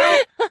Ninx,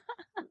 though.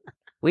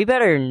 We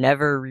better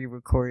never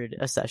re-record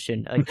a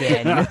session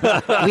again.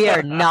 We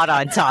are not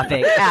on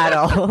topic at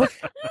all.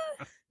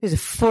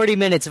 There's 40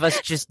 minutes of us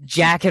just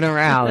jacking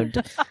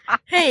around.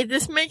 Hey,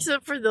 this makes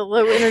up for the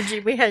low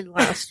energy we had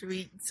last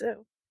week,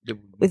 so.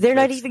 But they're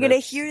not even going to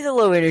hear the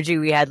low energy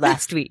we had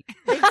last week.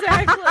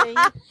 Exactly.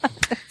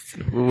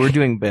 We're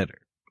doing better.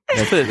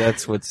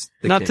 That's what's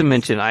the Not case. to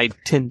mention, I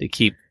tend to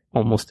keep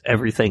almost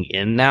everything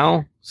in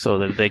now so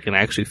that they can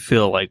actually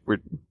feel like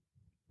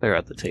they're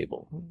at the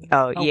table.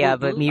 Oh, yeah,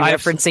 but me I've-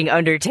 referencing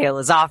Undertale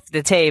is off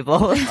the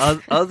table.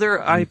 Other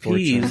IPs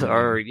Unfortunately.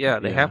 are,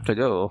 they Yeah. have to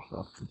go.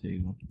 off the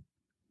table.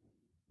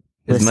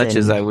 As much Listen.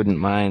 as I wouldn't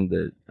mind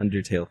the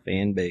Undertale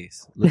fan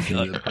base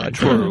listening to the podcast.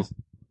 True.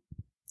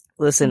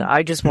 Listen,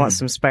 I just want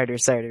some spider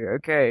cider,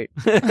 okay?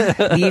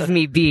 Leave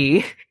me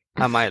be.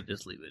 I might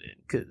just leave it in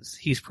because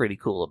he's pretty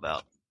cool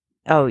about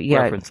Oh,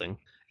 yeah. referencing.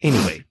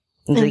 Anyway,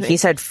 Like,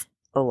 he's had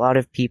a lot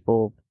of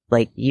people,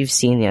 like, you've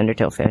seen the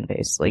Undertale fan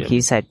base. Like, Yeah.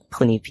 he's had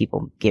plenty of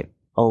people get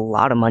a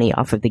lot of money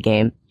off of the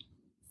game.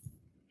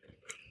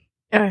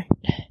 Alright.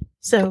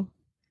 So,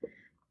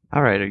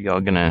 All right, are y'all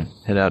gonna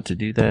head out to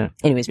do that?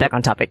 Anyways, back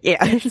on topic.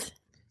 Yeah.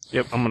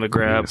 yep, I'm going to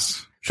grab,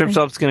 Yes. Shrimp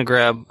Stop's going to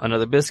grab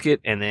another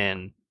biscuit and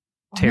then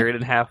tear it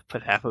in half,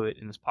 put half of it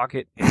in his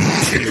pocket, and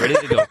be ready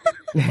to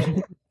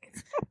go.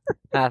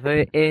 Half of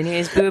it in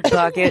his boot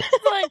pocket.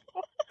 like,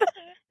 what the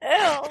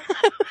hell?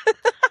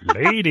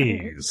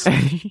 Ladies.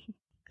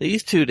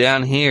 These two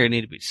down here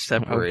need to be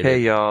separated. Okay,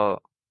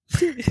 y'all.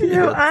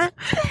 No,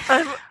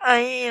 I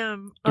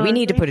am. Do we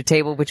need to put a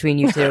table between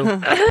you two?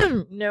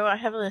 No, I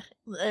have a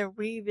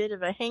wee bit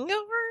of a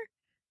hangover.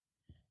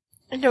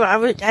 No, I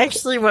would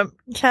actually. What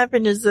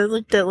happened is I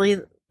looked at Lee.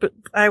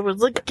 I was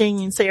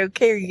looking and say,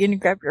 "Okay, are you gonna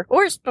grab your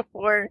horse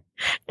before?"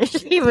 And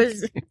she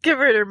was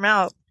covered her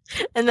mouth,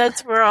 and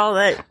that's where all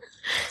that.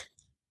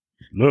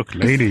 Look,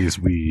 ladies,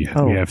 we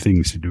Oh. have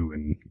things to do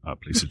and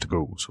places to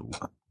go, so.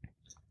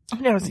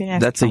 No, I was gonna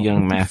ask. That's a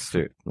young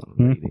master.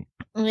 lady.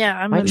 Yeah,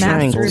 I'm My a master.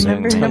 triangles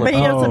Remember, and- nobody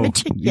else have Oh, a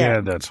chick yeah,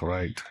 yet. that's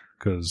right.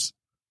 Because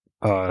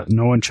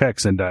no one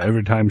checks, and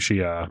every time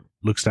she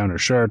looks down her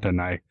shirt,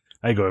 and I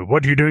go,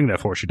 "What are you doing that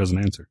for?" She doesn't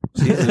answer.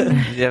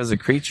 She has a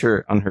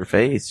creature on her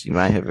face. She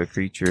might have a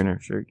creature in her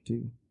shirt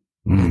too.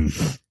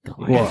 Mm.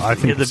 Well, I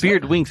think the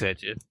beard winks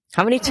at you.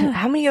 How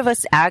many of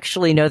us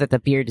actually know that the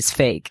beard is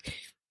fake?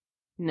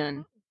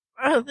 None.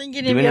 I don't think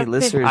any Do of any you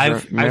listeners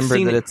I've remember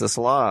seen that it. it's a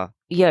slaw?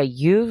 Yeah,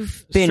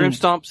 you've been. Shrimp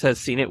Stomps has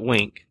seen it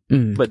wink,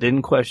 Mm. but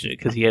didn't question it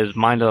because he had his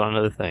mind on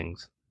other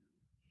things.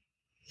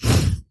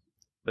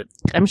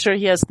 I'm sure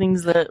he has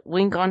things that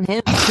wink on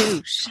him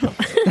too.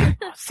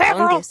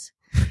 Several.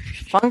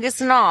 Fungus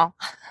and all.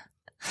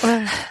 All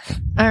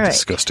right,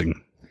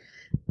 disgusting.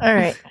 all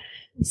right.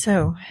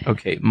 So,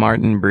 Okay,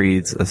 Martin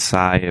breathes a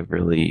sigh of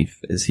relief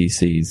as he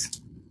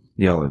sees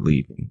y'all are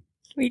leaving.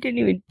 We didn't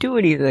even do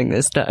anything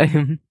this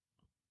time.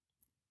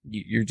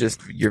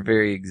 Your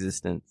very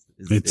existence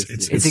is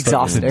It's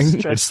exhausting.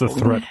 It's the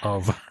threat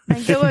of.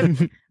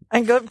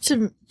 I go up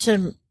to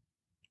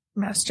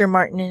Master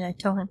Martin and I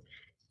tell him,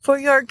 "For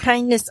your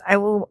kindness, I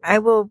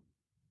will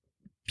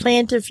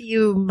plant a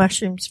few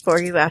mushrooms for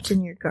you out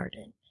in your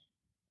garden."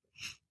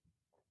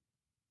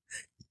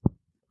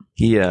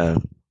 He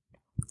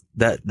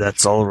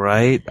that's all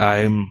right.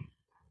 I'm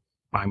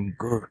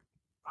good.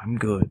 I'm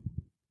good.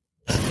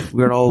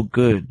 We're all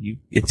good.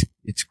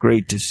 It's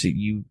great to see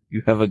you.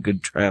 You have a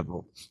good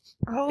travel.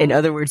 Oh, In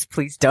other words,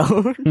 please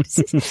don't.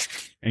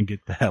 And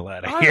get the hell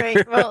out of all here.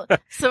 right. Well,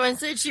 so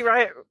instead she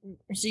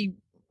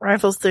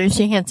rifles through and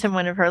she hands him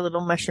one of her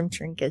little mushroom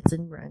trinkets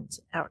and runs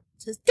out.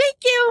 Says, "Thank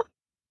you."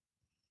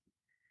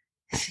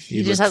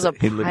 He just has a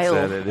he looks pile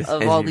at it as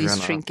of you all run these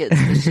off. trinkets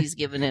that she's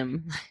given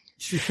him.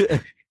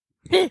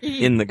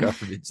 In the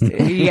garbage.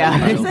 Can. Yeah.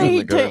 Piles So in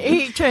the garbage.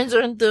 he turns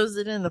around and throws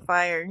it in the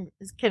fire and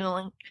is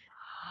kindling.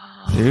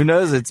 Who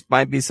knows? It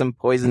might be some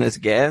poisonous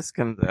gas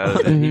comes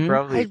out of it. He Mhm.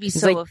 probably. I'd be It's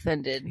so like-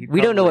 offended. he We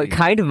don't know what probably-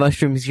 kind of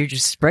mushrooms you're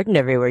just spreading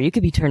everywhere. You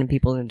could be turning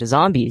people into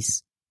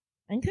zombies.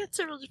 I got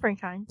several different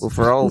kinds. Well,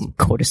 for all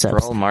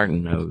Cordyceps.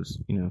 Martin knows,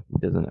 he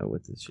doesn't know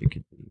what this shit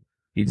could be.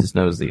 He just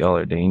knows that y'all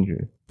are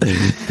dangerous.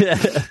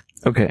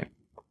 Okay.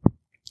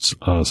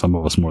 Some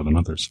of us more than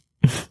others.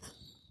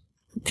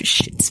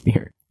 Shit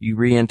spear. You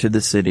re-enter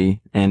the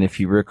city, and if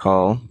you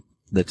recall,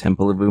 the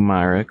Temple of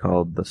Umaira,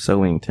 called the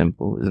Sowing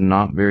Temple, is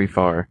not very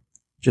far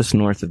just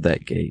north of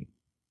that gate.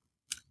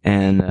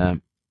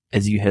 And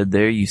as you head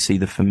there, you see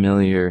the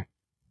familiar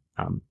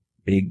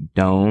big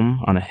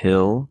dome on a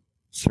hill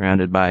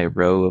surrounded by a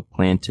row of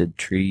planted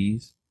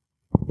trees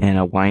and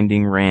a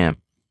winding ramp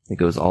that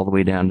goes all the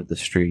way down to the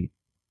street,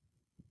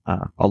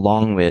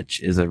 along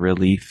which is a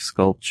relief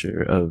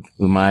sculpture of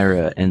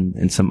Umaira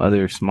and some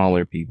other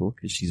smaller people,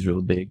 because she's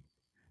real big,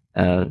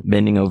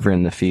 bending over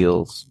in the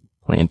fields,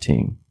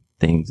 planting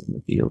things in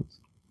the fields.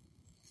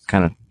 It's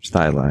kind of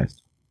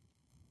stylized.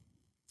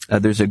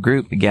 There's a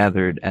group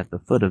gathered at the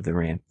foot of the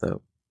ramp,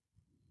 though.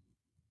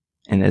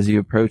 And as you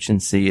approach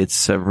and see, it's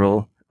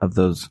several of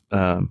those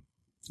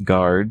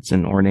guards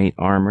in ornate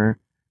armor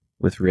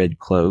with red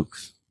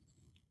cloaks.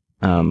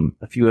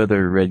 A few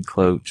other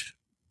red-cloaked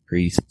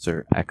priests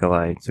or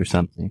acolytes or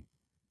something.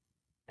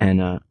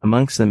 And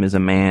amongst them is a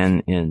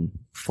man in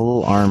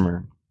full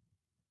armor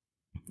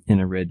in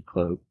a red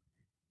cloak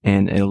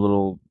and a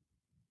little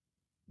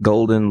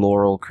golden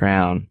laurel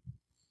crown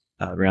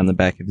around the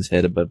back of his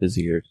head above his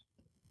ears.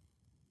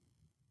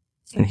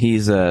 And he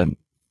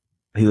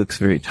looks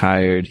very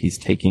tired. He's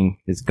taking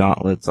his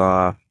gauntlets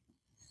off.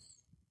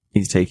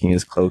 He's taking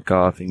his cloak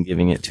off and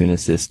giving it to an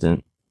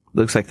assistant.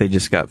 Looks like they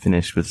just got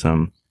finished with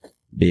some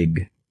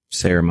big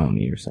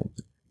ceremony or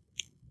something.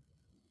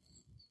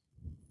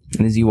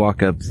 And as you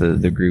walk up,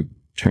 the group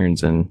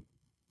turns and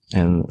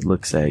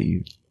looks at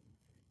you.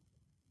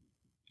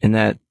 And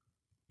that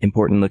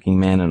important looking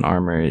man in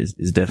armor is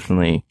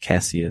definitely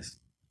Cassius,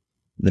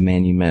 the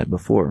man you met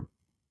before.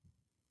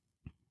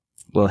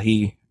 Well,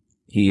 he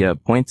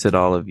points at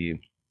all of you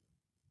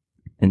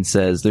and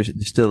says, there's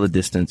still a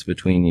distance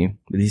between you,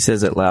 but he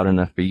says it loud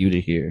enough for you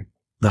to hear.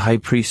 The high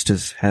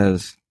priestess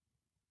has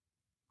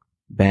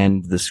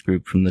banned this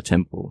group from the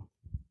temple.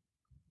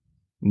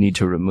 You need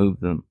to remove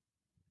them.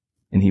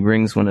 And he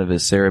brings one of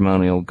his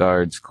ceremonial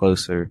guards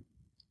closer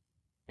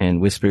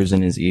and whispers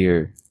in his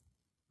ear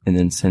and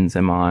then sends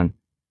him on.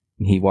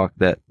 And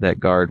that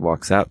guard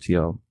walks out to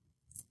y'all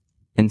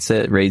and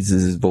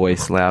raises his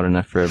voice loud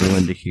enough for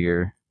everyone to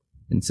hear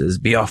and says,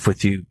 "Be off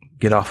with you.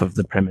 Get off of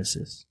the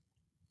premises."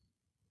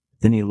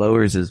 Then he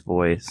lowers his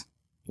voice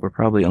where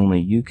probably only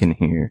you can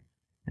hear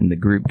and the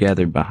group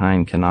gathered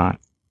behind cannot.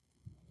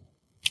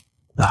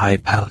 "The High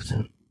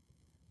Paladin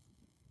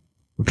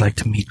would like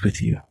to meet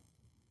with you.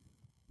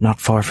 Not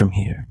far from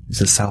here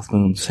is a South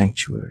Moon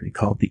sanctuary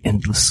called the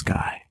Endless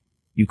Sky.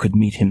 You could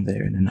meet him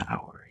there in an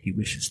hour. He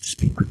wishes to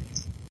speak with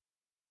you."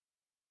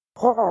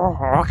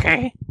 Oh,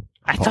 okay.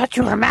 I thought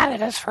you were mad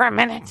at us for a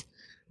minute.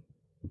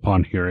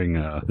 Upon hearing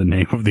the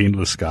name of the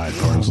Endless Sky,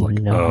 Thoradin's like,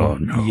 no. "Oh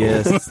no!"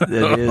 Yes, it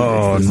is.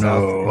 Oh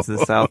no! It's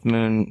the South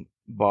Moon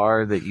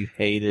bar that you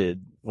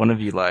hated. One of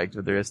you liked,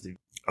 but the rest of you.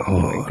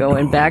 Oh,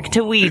 Going no. back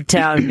to Weed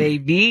Town,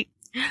 baby.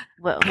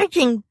 Well, I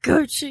can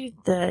go to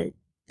the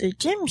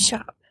gym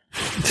shop.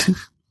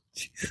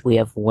 We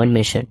have one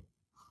mission.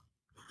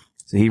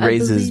 So he I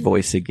raises his believe-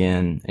 voice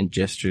again and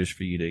gestures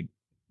for you to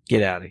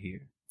get out of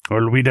here.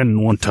 Well, we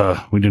didn't want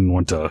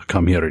to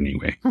come here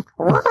anyway.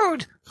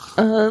 Rude.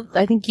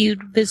 I think you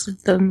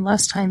visited them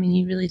last time and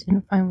you really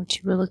didn't find what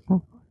you were looking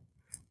for.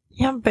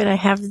 Yeah, but I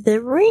have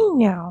the ring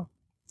now.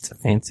 It's a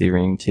fancy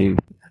ring too.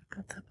 I've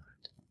got that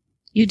part.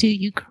 You do,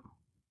 you girl.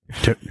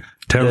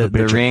 Tell the The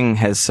bitch. ring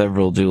has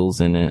several jewels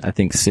in it. I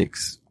think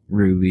 6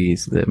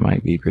 rubies that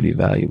might be pretty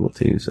valuable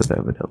too, so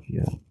that would help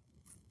you out.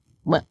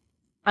 Well,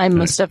 I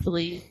most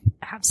definitely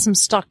have some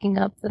stocking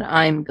up that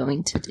I'm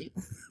going to do.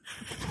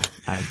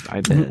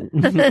 I bet.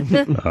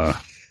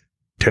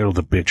 Tell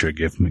the bitch I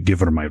give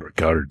her my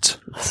regards.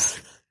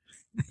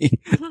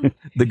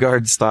 The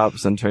guard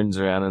stops and turns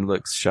around and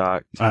looks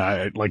shocked.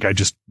 I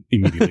just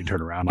immediately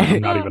turn around.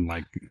 I'm not even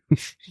like.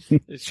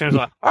 It turns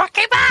like,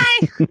 Okay,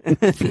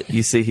 bye.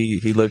 You see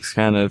he looks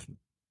kind of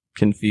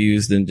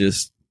confused and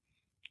just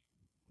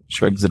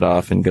shrugs it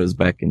off and goes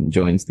back and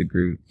joins the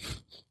group.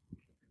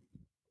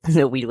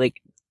 So we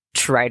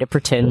try to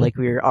pretend like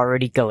we were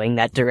already going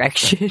that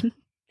direction.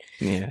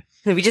 Yeah.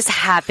 We just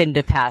happened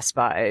to pass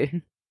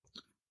by.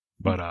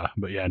 But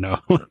yeah, no.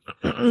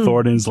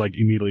 Thoradin's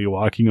immediately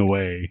walking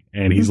away,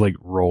 and he's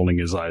rolling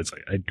his eyes.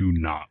 I do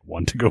not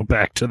want to go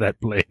back to that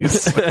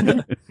place.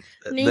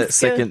 That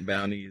second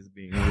bounty is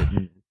being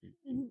written.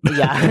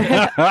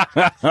 Yeah.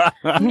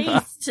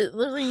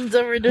 Leans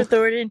over to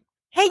Thoradin.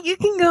 Hey, you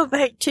can go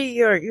back to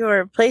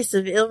your place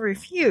of ill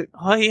repute.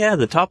 oh yeah,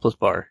 the topless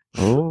bar.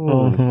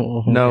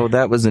 Oh. No,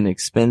 that was an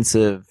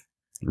expensive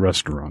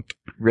Restaurant.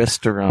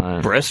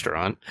 restaurant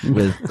Restaurant.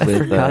 with I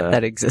forgot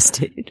that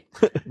existed.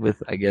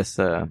 with I guess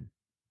And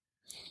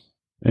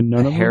a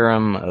none of them.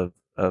 harem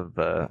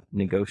of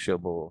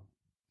negotiable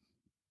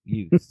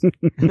use.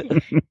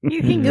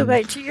 You can go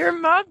back to your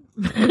mob.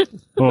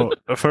 Well,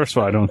 first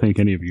of all, I don't think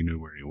any of you knew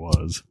where he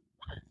was.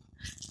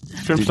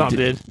 Shrimp Stomp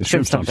did. The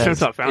Shrimp Stomp Shrimp does.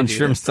 Stomp And found you.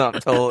 Shrimp Stomp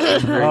told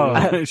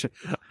everyone. Oh,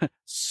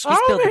 So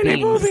spilled the many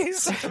beans.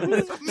 movies.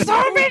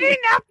 So many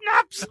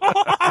nap-naps.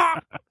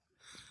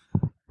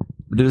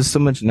 But it was so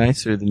much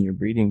nicer than your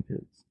breeding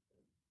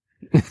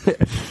pits.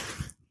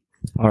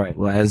 All right.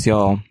 Well, as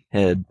y'all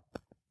head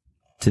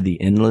to the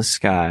Endless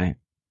Sky,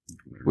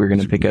 we're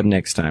going to pick up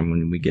next time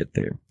when we get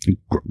there.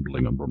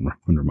 Grumbling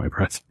under my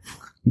breath.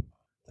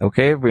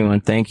 Okay,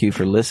 everyone, thank you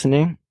for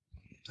listening.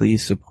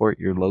 Please support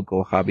your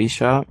local hobby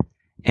shop,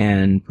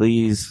 and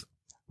please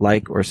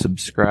like or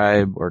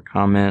subscribe or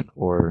comment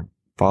or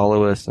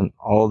follow us and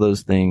all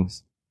those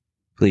things.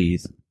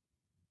 Please.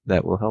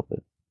 That will help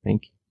it.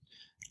 Thank you.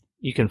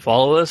 You can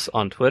follow us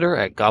on Twitter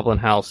at Goblin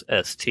House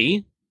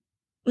ST.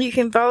 You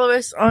can follow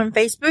us on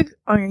Facebook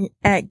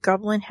at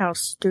Goblin House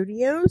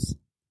Studios.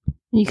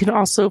 You can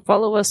also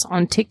follow us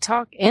on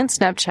TikTok and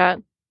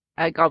Snapchat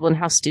at Goblin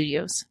House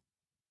Studios.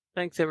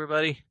 Thanks,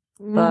 everybody.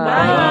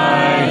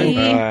 Bye.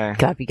 Bye.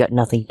 God, we got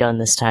nothing done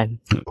this time.